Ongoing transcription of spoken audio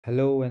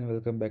Hello and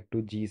welcome back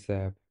to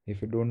GSAP.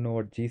 If you don't know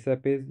what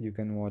GSAP is, you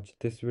can watch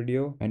this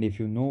video. And if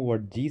you know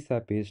what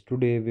GSAP is,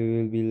 today we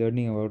will be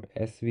learning about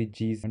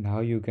SVGs and how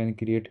you can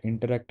create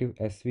interactive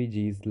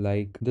SVGs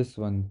like this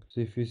one.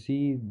 So if you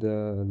see,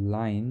 the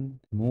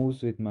line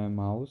moves with my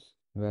mouse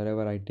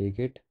wherever I take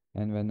it,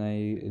 and when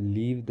I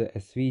leave the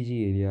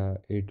SVG area,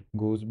 it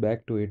goes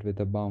back to it with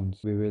a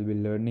bounce. We will be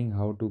learning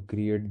how to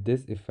create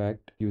this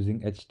effect using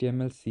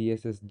HTML,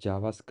 CSS,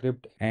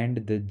 JavaScript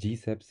and the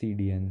GSAP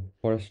CDN.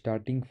 For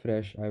starting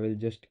fresh, I will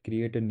just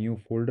create a new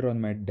folder on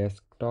my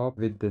desktop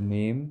with the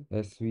name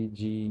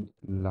SVG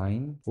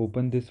line.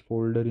 Open this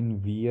folder in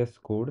VS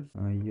Code.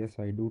 Yes,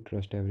 I do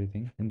trust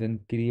everything. And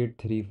then create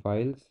three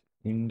files: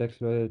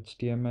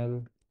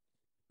 index.html,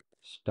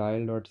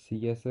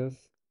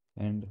 style.css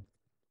and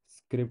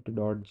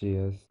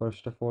script.js.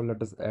 First of all,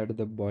 let us add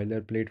the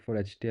boilerplate for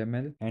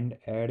HTML and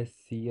add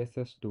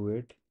CSS to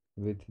it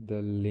with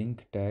the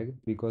link tag.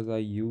 Because I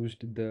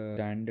used the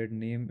standard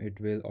name, it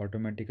will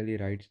automatically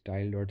write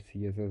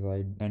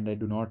style.css and I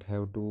do not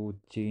have to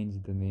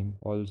change the name.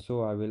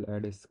 Also, I will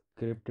add a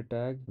script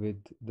tag with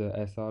the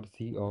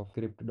src of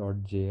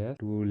script.js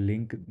to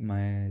link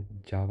my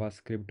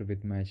JavaScript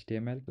with my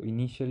HTML. So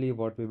initially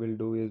what we will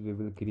do is we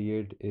will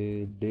create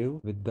a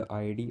div with the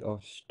ID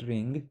of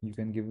string. You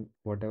can give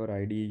whatever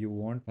ID you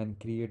want and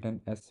create an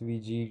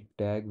SVG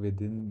tag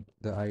within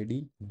the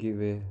ID.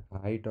 Give a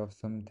height of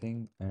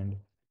something and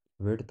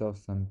width of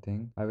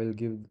something. I will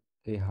give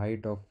a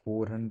height of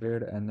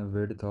 400 and a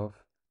width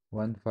of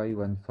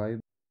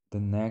 1515. The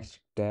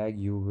next tag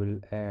you will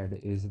add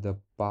is the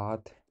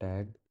path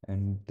tag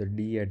and the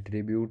D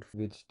attribute,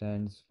 which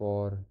stands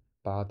for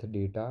path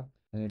data,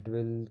 and it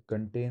will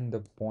contain the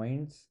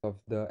points of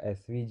the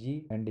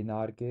SVG, and in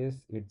our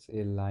case it's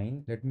a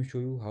line. Let me show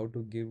you how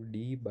to give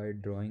D by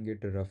drawing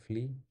it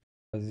roughly.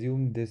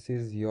 Assume this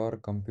is your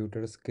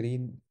computer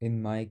screen.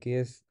 In my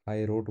case,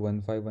 I wrote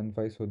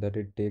 1515 so that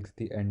it takes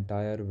the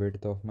entire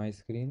width of my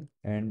screen,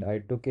 and I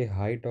took a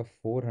height of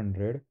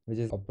 400, which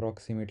is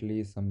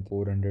approximately some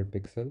 400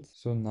 pixels.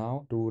 So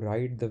now to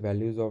write the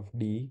values of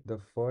D, the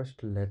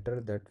first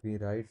letter that we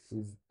write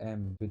is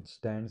M, which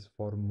stands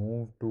for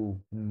move to.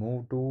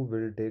 Move to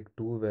will take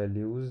two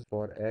values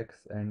for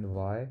X and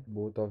Y.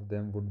 Both of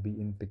them would be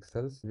in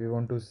pixels. If you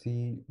want to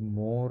see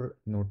more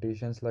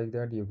notations like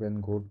that, you can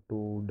go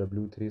to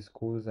W3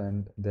 schools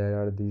and there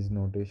are these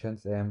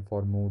notations: M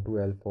for move to,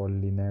 L for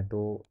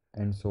Lineto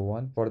and so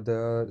on. For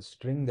the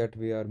string that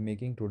we are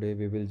making today,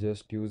 we will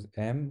just use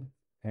M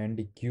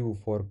and Q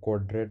for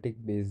quadratic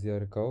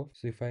Bezier curve.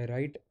 So if I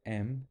write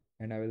M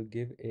and I will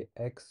give a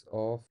X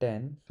of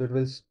 10, so it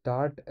will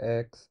start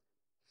X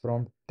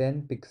from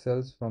 10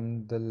 pixels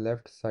from the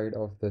left side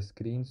of the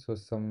screen, so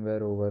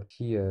somewhere over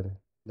here.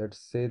 Let's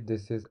say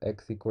this is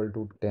X equal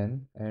to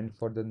 10, and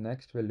for the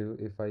next value,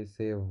 if I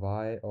say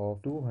Y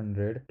of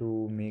 200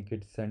 to make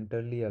it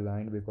centrally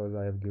aligned, because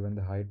I have given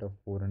the height of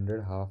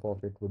 400, half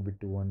of it would be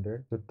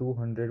 200, so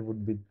 200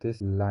 would be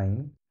this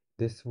line.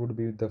 This would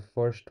be the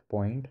first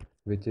point,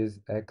 which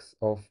is X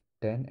of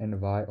 10 and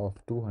Y of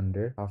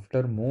 200.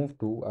 After move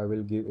to, I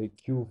will give a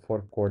Q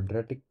for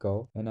quadratic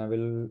curve, and I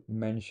will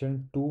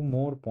mention two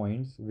more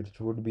points which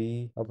would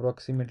be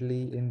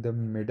approximately in the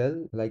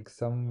middle, like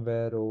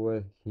somewhere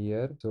over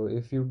here. So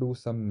if you do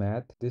some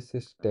math, this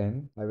is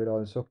 10. I will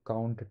also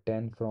count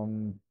 10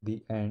 from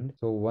the end.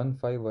 So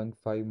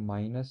 1515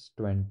 minus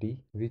 20,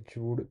 which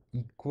would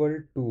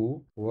equal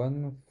to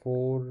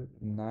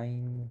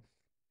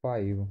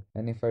 1495,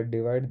 and if I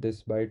divide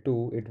this by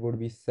 2, it would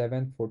be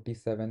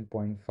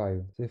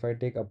 747.5. So if I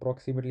take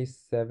approximately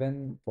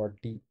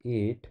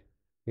 748,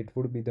 it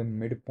would be the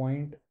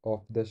midpoint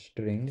of the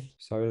string.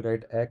 So I will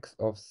write X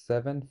of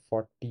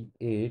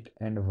 748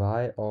 and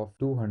Y of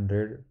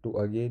 200 to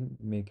again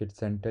make it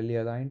centrally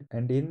aligned,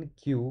 and in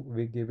Q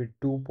we give it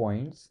 2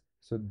 points.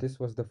 So this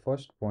was the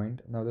first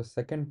point. Now the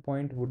second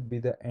point would be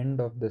the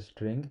end of the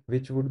string,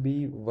 which would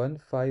be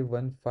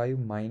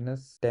 1515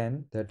 minus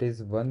 10, that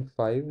is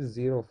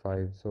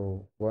 1505.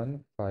 So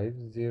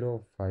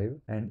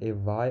 1505 and a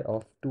Y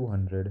of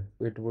 200.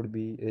 It would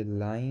be a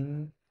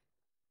line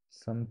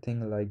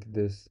something like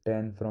this: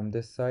 10 from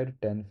this side,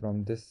 10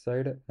 from this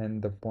side,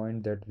 and the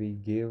point that we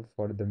gave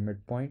for the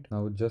midpoint.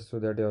 Now just so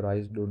that your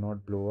eyes do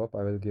not blow up,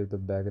 I will give the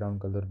background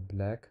color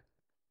black.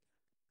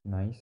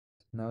 Nice.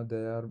 Now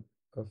there are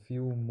a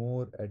few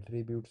more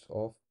attributes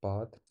of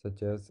path,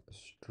 such as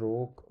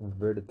stroke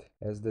width.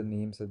 As the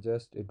name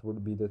suggests, it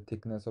would be the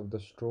thickness of the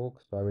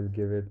stroke. So I will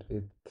give it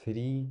a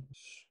 3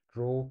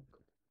 stroke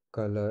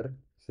color,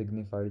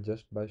 signified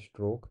just by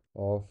stroke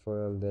of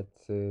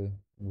let's say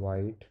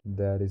white.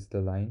 There is the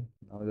line.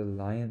 Now the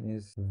line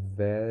is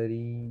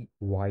very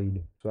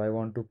wide, so I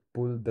want to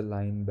pull the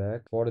line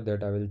back. For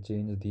that, I will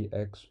change the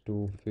X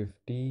to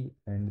 50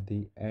 and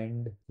the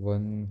end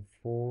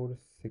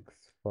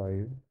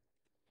 1465.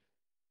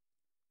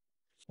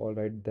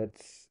 Alright,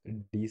 that's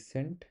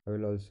decent. I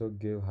will also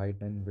give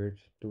height and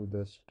width to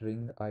the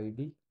string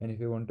ID. And if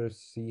you want to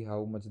see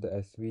how much the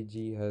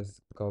SVG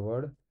has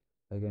covered,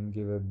 I can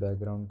give a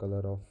background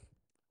color of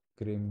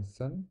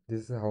crimson.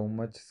 This is how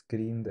much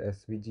screen the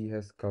SVG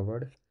has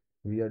covered.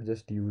 We are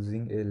just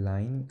using a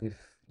line. If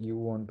you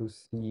want to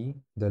see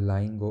the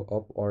line go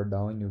up or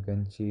down, you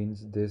can change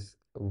this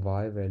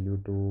Y value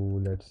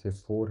to, let's say,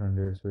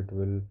 400, so it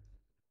will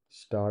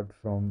start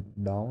from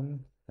down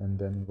and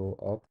then go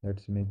up.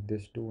 Let's make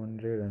this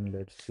 200 and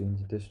let's change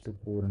this to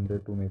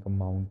 400 to make a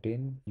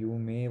mountain. You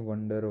may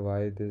wonder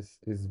why this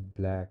is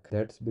black.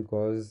 That's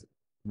because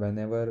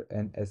whenever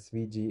an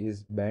SVG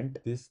is bent,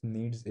 this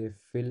needs a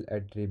fill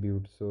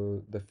attribute.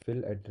 So the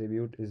fill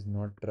attribute is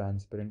not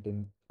transparent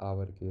in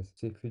our case.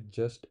 So if you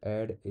just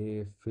add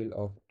a fill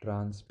of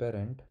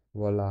transparent,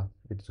 voila,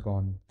 it's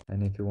gone.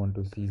 And if you want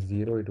to see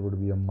 0, it would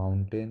be a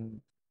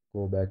mountain.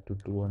 Go back to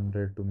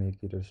 200 to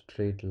make it a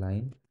straight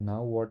line.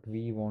 Now what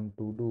we want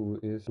to do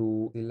is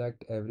to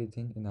select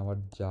everything in our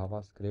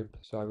JavaScript.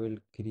 So I will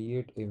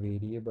create a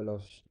variable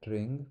of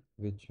string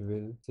which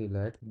will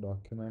select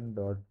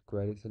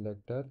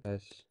document.querySelector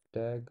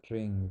hashtag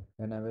string,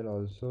 and I will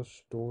also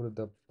store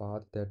the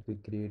path that we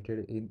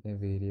created in a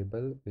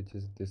variable, which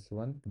is this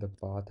one, the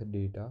path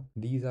data.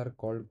 These are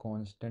called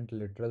constant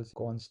literals.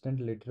 Constant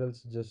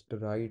literals just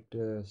write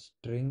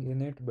string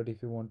in it, but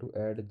if you want to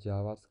add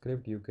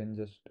JavaScript, you can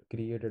just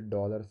create a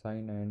dollar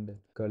sign and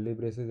curly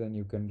braces and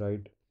you can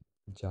write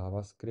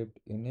JavaScript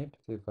in it.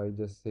 So if I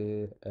just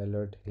say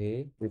alert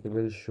hey, it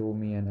will show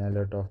me an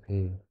alert of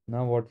hey.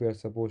 Now what we are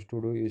supposed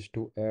to do is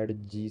to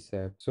add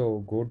GSAP. So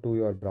go to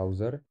your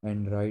browser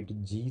and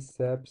write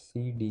GSAP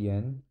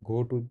CDN.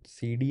 Go to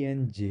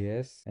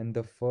CDN.js and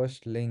the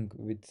first link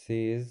which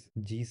says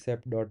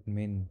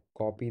gsap.min.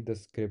 Copy the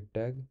script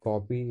tag,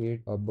 copy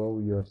it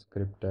above your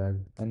script tag.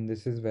 And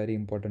this is very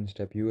important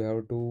step. You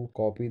have to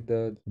copy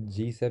the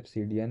GSAP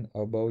CDN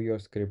above your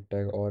script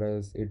tag or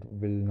else it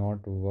will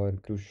not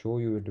work. To show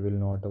you it will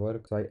not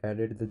work, so I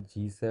added the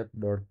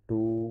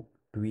gsap.to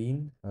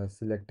tween,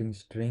 selecting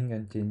string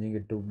and changing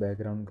it to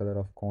background color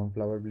of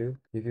cornflower blue.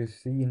 If you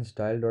see in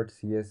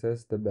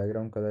style.css, the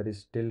background color is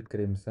still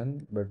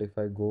crimson, but if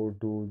I go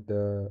to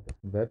the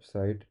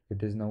website,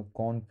 it is now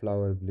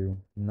cornflower blue.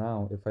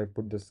 Now if I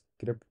put the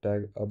script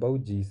tag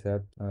above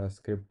gsap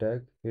script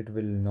tag, it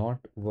will not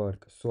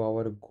work. So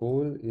our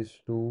goal is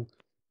to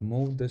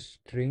move the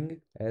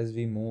string as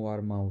we move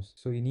our mouse.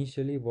 So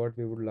initially what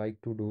we would like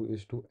to do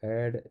is to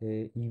add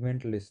a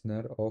event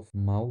listener of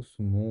mouse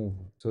move,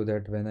 so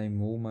that when I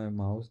move my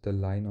mouse, the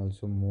line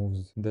also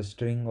moves, the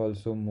string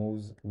also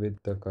moves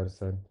with the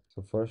cursor.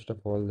 So first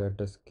of all,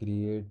 let us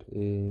create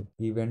a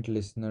event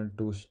listener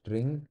to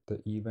string.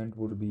 The event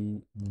would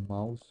be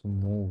mouse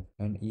move,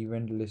 and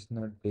event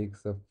listener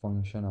takes a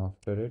function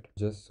after it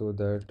just so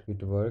that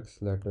it works.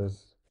 Let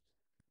us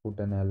put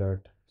an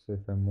alert. So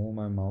if I move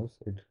my mouse,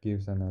 it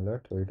gives an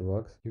alert, so it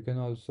works. You can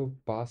also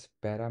pass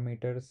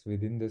parameters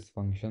within this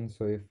function.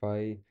 So if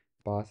I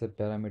pass a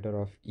parameter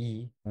of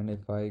e and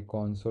if I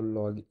console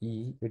log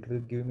e, it will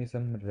give me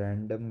some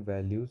random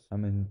values. I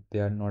mean, they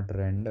are not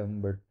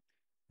random, but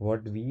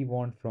what we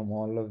want from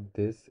all of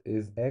this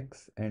is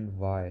x and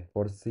y.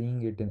 For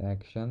seeing it in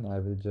action, I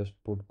will just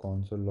put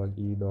console log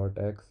e dot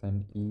x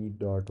and e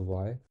dot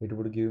y. It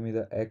would give me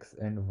the x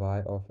and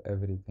y of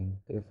everything.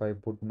 If I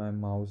put my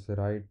mouse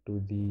right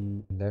to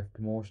the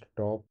leftmost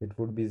top, it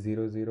would be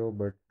 0 0,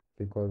 but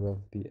because of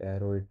the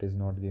arrow it is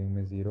not giving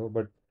me 0,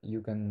 but you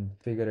can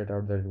figure it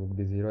out that it would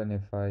be 0. And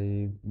if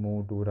I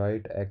move to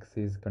right, x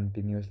is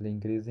continuously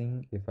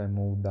increasing. If I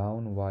move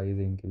down, y is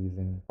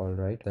increasing.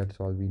 Alright, that's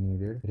all we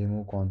needed.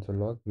 Remove console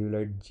log. We will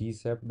write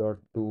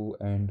gsap.to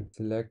and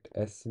select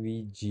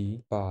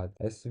svg path.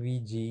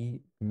 Svg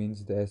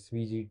means the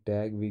svg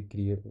tag we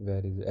create.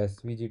 Where is it?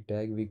 Svg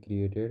tag we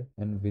created,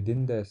 and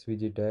within the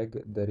svg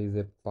tag there is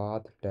a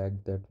path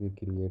tag that we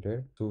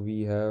created. So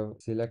we have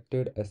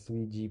selected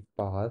svg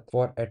path.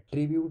 For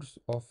attributes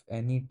of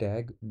any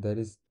tag, there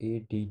is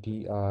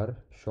attr,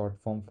 short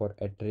form for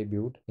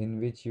attribute, in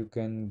which you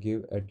can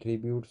give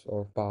attributes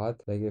of path.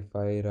 Like if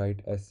I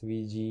write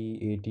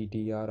svg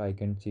attr, I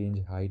can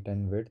change height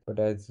and width, but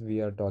as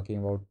we are talking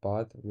about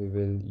path, we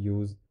will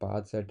use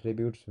paths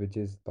attributes, which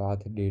is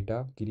path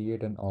data.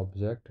 Create an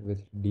object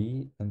with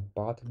d, and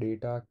path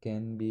data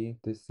can be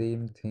the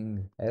same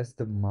thing. As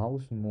the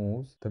mouse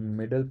moves, the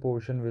middle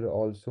portion will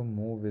also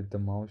move with the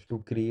mouse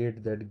to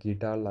create that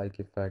guitar like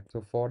effect.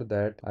 So for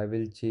that, I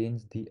will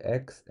change the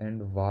x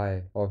and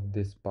y of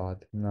this path.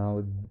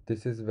 Now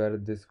this is where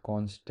this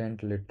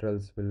constant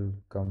literals will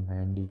come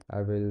handy.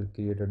 I will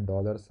create a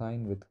dollar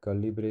sign with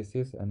curly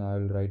braces and I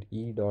will write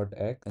e dot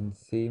x, and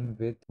same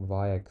with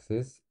y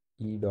axis,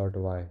 e dot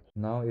y.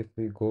 Now if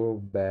we go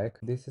back,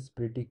 this is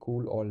pretty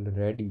cool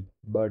already,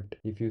 but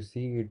if you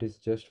see, it is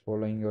just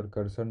following your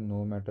cursor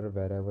no matter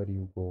wherever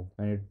you go,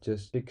 and it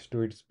just sticks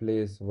to its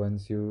place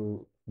once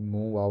you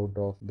move out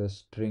of the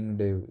string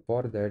div.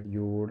 For that,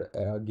 you would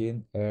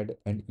again add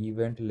an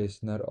event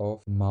listener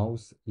of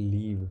mouse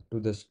leave to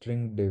the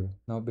string div.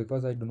 Now,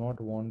 because I do not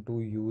want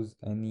to use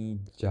any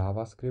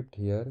JavaScript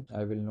here,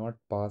 I will not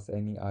pass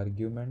any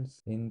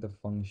arguments in the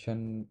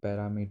function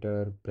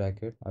parameter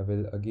bracket. I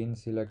will again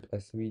select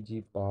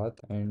SVG path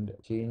and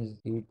change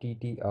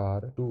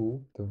attr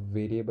to the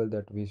variable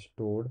that we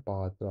stored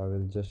path. So I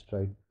will just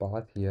write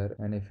path here,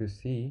 and if you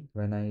see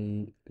when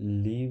I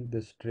leave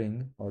the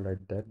string,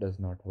 alright, that does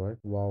not work.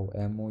 Wow,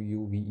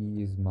 mouve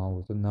is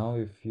mouse. So now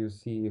if you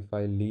see, if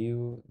I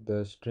leave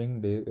the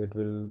string div, it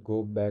will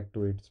go back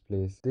to its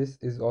place. This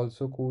is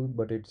also cool,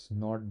 but it's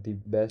not the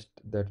best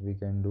that we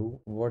can do.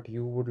 What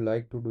you would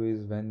like to do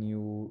is when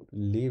you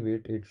leave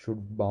it, it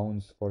should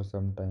bounce for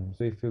some time.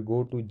 So if you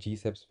go to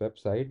GSAP's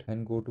website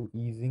and go to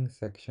easing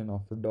section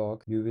of the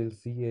doc, you will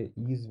see a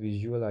ease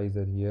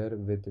visualizer here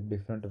with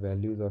different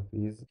values of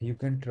ease. You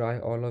can try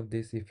all of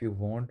this if you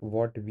want.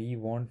 What we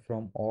want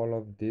from all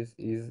of this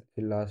is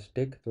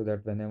elastic, so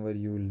that whenever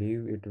you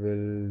leave, it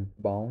will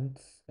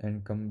bounce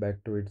and come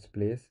back to its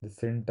place. The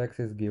syntax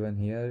is given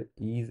here,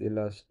 is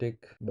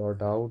elastic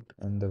dot out,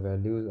 and the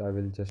values I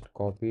will just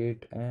copy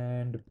it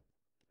and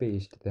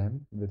paste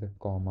them with a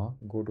comma,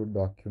 go to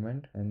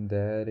document, and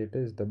there it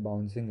is, the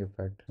bouncing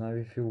effect. Now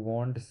if you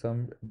want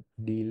some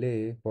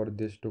delay for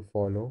this to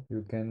follow,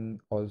 you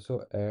can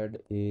also add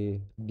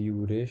a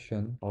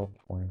duration of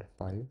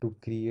 0.5 to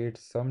create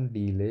some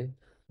delay.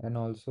 And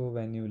also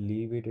when you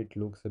leave it, it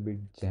looks a bit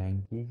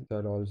janky, so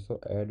I'll also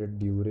add a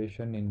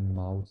duration in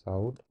mouse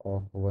out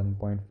of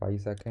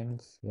 1.5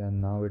 seconds. Yeah,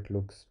 now it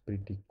looks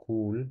pretty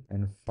cool.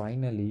 And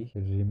finally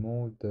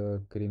remove the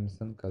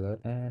crimson color,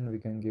 and we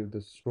can give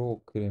the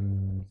stroke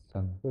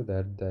crimson, so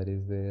that there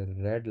is a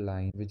red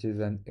line which is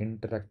an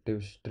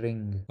interactive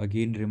string.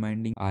 Again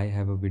reminding, I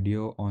have a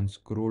video on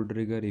scroll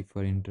trigger if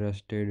you're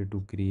interested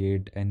to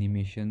create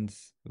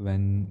animations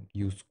when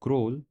you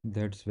scroll.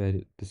 That's where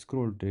the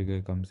scroll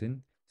trigger comes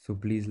in. So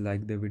please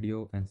like the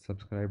video and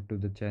subscribe to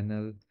the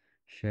channel,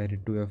 share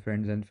it to your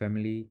friends and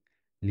family,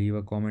 leave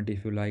a comment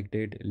if you liked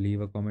it,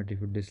 leave a comment if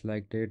you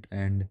disliked it,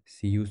 and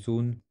see you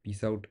soon.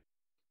 Peace out.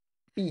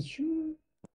 Peace.